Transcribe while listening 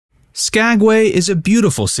Skagway is a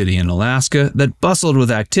beautiful city in Alaska that bustled with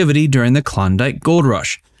activity during the Klondike Gold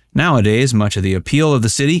Rush. Nowadays, much of the appeal of the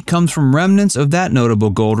city comes from remnants of that notable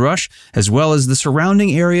gold rush, as well as the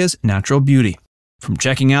surrounding area's natural beauty. From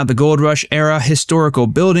checking out the Gold Rush era historical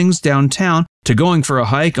buildings downtown to going for a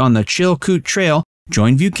hike on the Chilkoot Trail,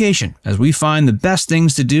 join Viewcation as we find the best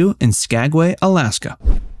things to do in Skagway, Alaska.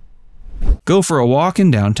 Go for a walk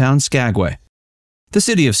in downtown Skagway. The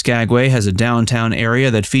city of Skagway has a downtown area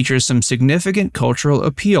that features some significant cultural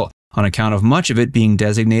appeal on account of much of it being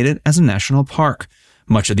designated as a national park.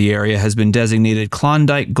 Much of the area has been designated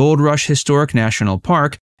Klondike Gold Rush Historic National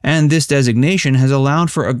Park, and this designation has allowed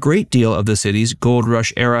for a great deal of the city's Gold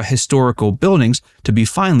Rush era historical buildings to be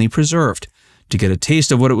finely preserved. To get a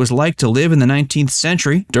taste of what it was like to live in the 19th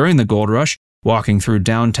century during the Gold Rush, walking through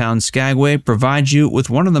downtown Skagway provides you with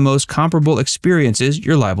one of the most comparable experiences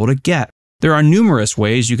you're liable to get. There are numerous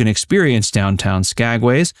ways you can experience downtown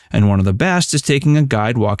Skagways, and one of the best is taking a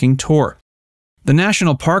guide walking tour. The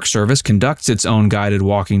National Park Service conducts its own guided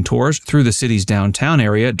walking tours through the city's downtown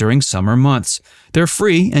area during summer months. They're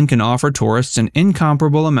free and can offer tourists an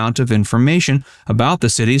incomparable amount of information about the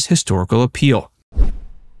city's historical appeal.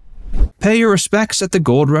 Pay your respects at the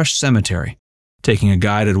Gold Rush Cemetery. Taking a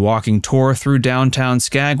guided walking tour through downtown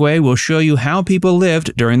Skagway will show you how people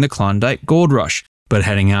lived during the Klondike Gold Rush, but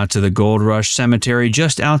heading out to the Gold Rush Cemetery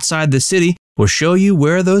just outside the city will show you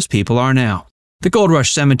where those people are now. The Gold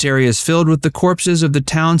Rush Cemetery is filled with the corpses of the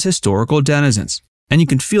town's historical denizens, and you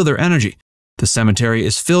can feel their energy. The cemetery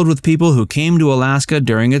is filled with people who came to Alaska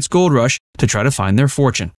during its gold rush to try to find their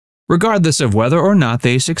fortune. Regardless of whether or not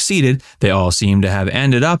they succeeded, they all seem to have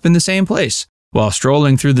ended up in the same place. While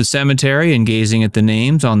strolling through the cemetery and gazing at the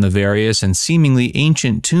names on the various and seemingly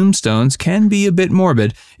ancient tombstones can be a bit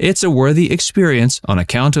morbid, it's a worthy experience on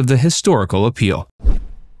account of the historical appeal.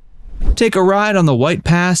 Take a ride on the White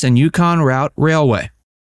Pass and Yukon Route Railway.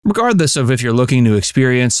 Regardless of if you're looking to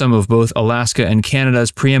experience some of both Alaska and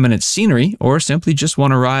Canada's preeminent scenery, or simply just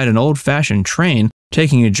want to ride an old-fashioned train,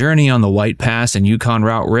 taking a journey on the White Pass and Yukon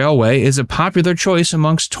Route Railway is a popular choice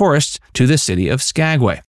amongst tourists to the city of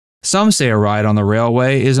Skagway. Some say a ride on the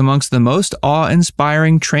railway is amongst the most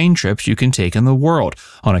awe-inspiring train trips you can take in the world,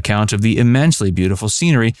 on account of the immensely beautiful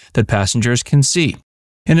scenery that passengers can see.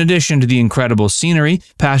 In addition to the incredible scenery,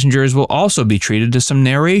 passengers will also be treated to some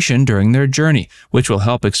narration during their journey, which will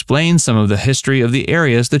help explain some of the history of the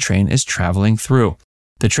areas the train is traveling through.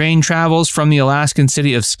 The train travels from the Alaskan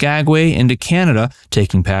city of Skagway into Canada,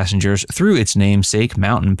 taking passengers through its namesake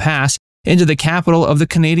Mountain Pass into the capital of the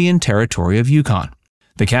Canadian territory of Yukon.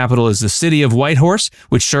 The capital is the city of Whitehorse,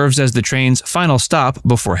 which serves as the train's final stop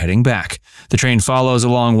before heading back. The train follows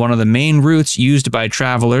along one of the main routes used by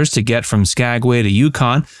travelers to get from Skagway to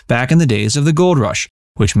Yukon back in the days of the Gold Rush,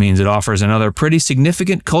 which means it offers another pretty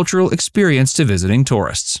significant cultural experience to visiting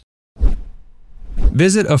tourists.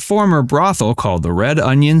 Visit a former brothel called the Red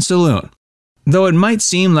Onion Saloon. Though it might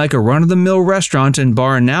seem like a run-of-the-mill restaurant and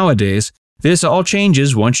bar nowadays, this all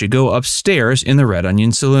changes once you go upstairs in the Red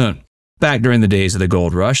Onion Saloon. Back during the days of the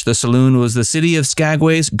Gold Rush, the Saloon was the city of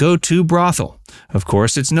Skagway's go-to brothel. Of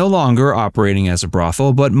course, it's no longer operating as a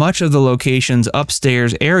brothel, but much of the location's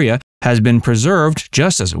upstairs area has been preserved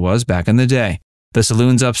just as it was back in the day. The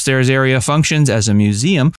Saloon's upstairs area functions as a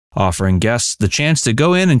museum, offering guests the chance to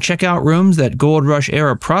go in and check out rooms that Gold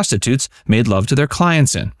Rush-era prostitutes made love to their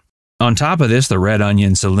clients in. On top of this, the Red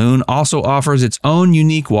Onion Saloon also offers its own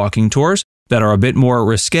unique walking tours that are a bit more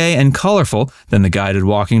risque and colorful than the guided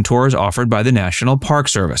walking tours offered by the National Park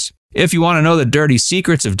Service. If you want to know the dirty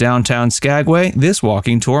secrets of downtown Skagway, this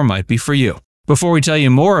walking tour might be for you. Before we tell you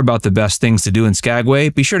more about the best things to do in Skagway,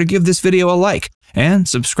 be sure to give this video a like and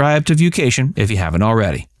subscribe to Viewcation if you haven't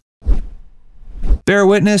already. Bear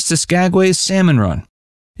witness to Skagway's Salmon Run.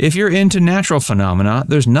 If you're into natural phenomena,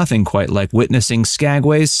 there's nothing quite like witnessing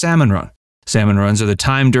Skagway's Salmon Run. Salmon runs are the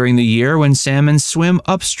time during the year when salmon swim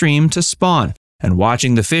upstream to spawn, and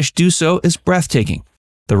watching the fish do so is breathtaking.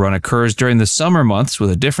 The run occurs during the summer months, with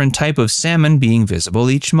a different type of salmon being visible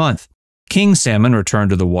each month. King salmon return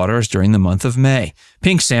to the waters during the month of May.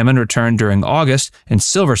 Pink salmon return during August, and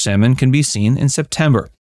silver salmon can be seen in September.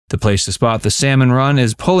 The place to spot the salmon run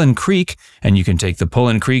is Pullen Creek, and you can take the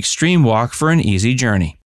Pullen Creek stream walk for an easy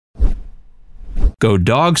journey. Go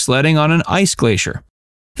dog sledding on an ice glacier.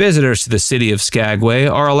 Visitors to the city of Skagway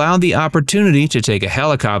are allowed the opportunity to take a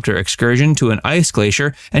helicopter excursion to an ice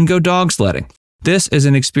glacier and go dog sledding. This is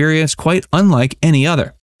an experience quite unlike any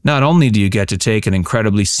other. Not only do you get to take an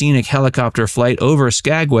incredibly scenic helicopter flight over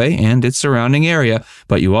Skagway and its surrounding area,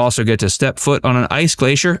 but you also get to step foot on an ice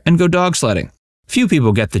glacier and go dog sledding. Few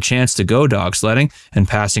people get the chance to go dog sledding, and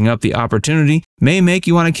passing up the opportunity may make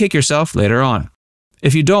you want to kick yourself later on.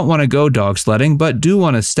 If you don't want to go dog sledding but do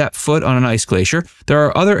want to step foot on an ice glacier, there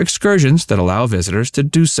are other excursions that allow visitors to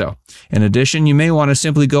do so. In addition, you may want to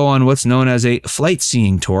simply go on what's known as a flight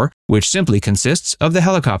seeing tour, which simply consists of the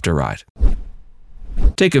helicopter ride.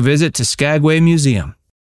 Take a visit to Skagway Museum.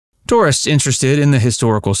 Tourists interested in the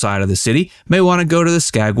historical side of the city may want to go to the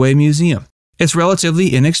Skagway Museum. It's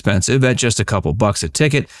relatively inexpensive at just a couple bucks a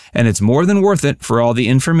ticket, and it's more than worth it for all the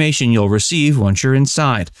information you'll receive once you're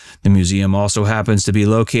inside. The museum also happens to be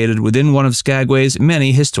located within one of Skagway's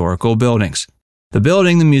many historical buildings. The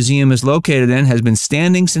building the museum is located in has been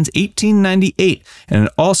standing since 1898, and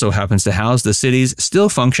it also happens to house the city's still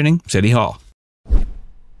functioning City Hall.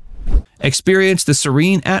 Experience the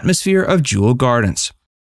serene atmosphere of Jewel Gardens.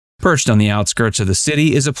 Perched on the outskirts of the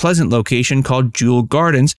city is a pleasant location called Jewel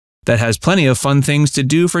Gardens that has plenty of fun things to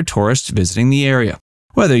do for tourists visiting the area.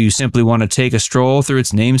 Whether you simply want to take a stroll through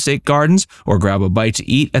its namesake gardens or grab a bite to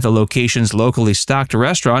eat at the location's locally stocked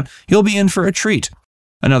restaurant, you'll be in for a treat.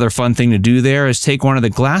 Another fun thing to do there is take one of the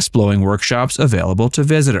glass-blowing workshops available to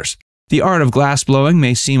visitors. The art of glass blowing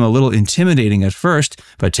may seem a little intimidating at first,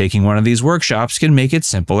 but taking one of these workshops can make it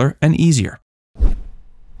simpler and easier.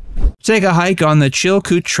 Take a hike on the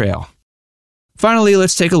Chilkoot Trail. Finally,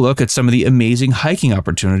 let's take a look at some of the amazing hiking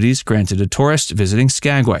opportunities granted to tourists visiting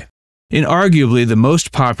Skagway. Inarguably the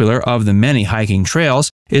most popular of the many hiking trails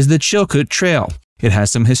is the Chilkoot Trail. It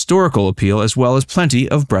has some historical appeal as well as plenty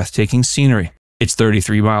of breathtaking scenery. It's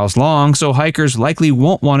 33 miles long, so hikers likely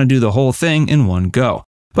won't want to do the whole thing in one go.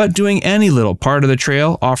 But doing any little part of the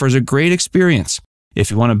trail offers a great experience. If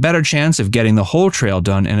you want a better chance of getting the whole trail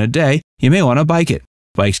done in a day, you may want to bike it.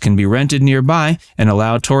 Bikes can be rented nearby and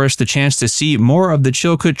allow tourists the chance to see more of the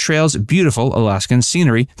Chilkoot Trail's beautiful Alaskan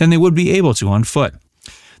scenery than they would be able to on foot.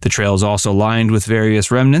 The trail is also lined with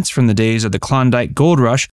various remnants from the days of the Klondike Gold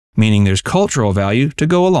Rush, meaning there's cultural value to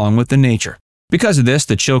go along with the nature. Because of this,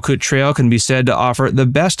 the Chilkoot Trail can be said to offer the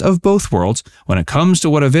best of both worlds when it comes to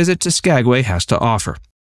what a visit to Skagway has to offer.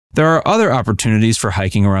 There are other opportunities for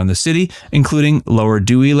hiking around the city, including Lower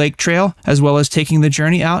Dewey Lake Trail, as well as taking the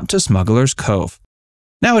journey out to Smuggler's Cove.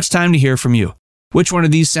 Now it's time to hear from you. Which one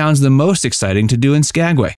of these sounds the most exciting to do in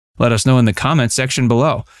Skagway? Let us know in the comments section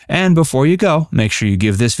below. And before you go, make sure you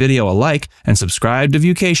give this video a like and subscribe to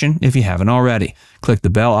Viewcation if you haven't already. Click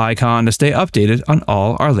the bell icon to stay updated on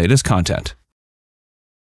all our latest content.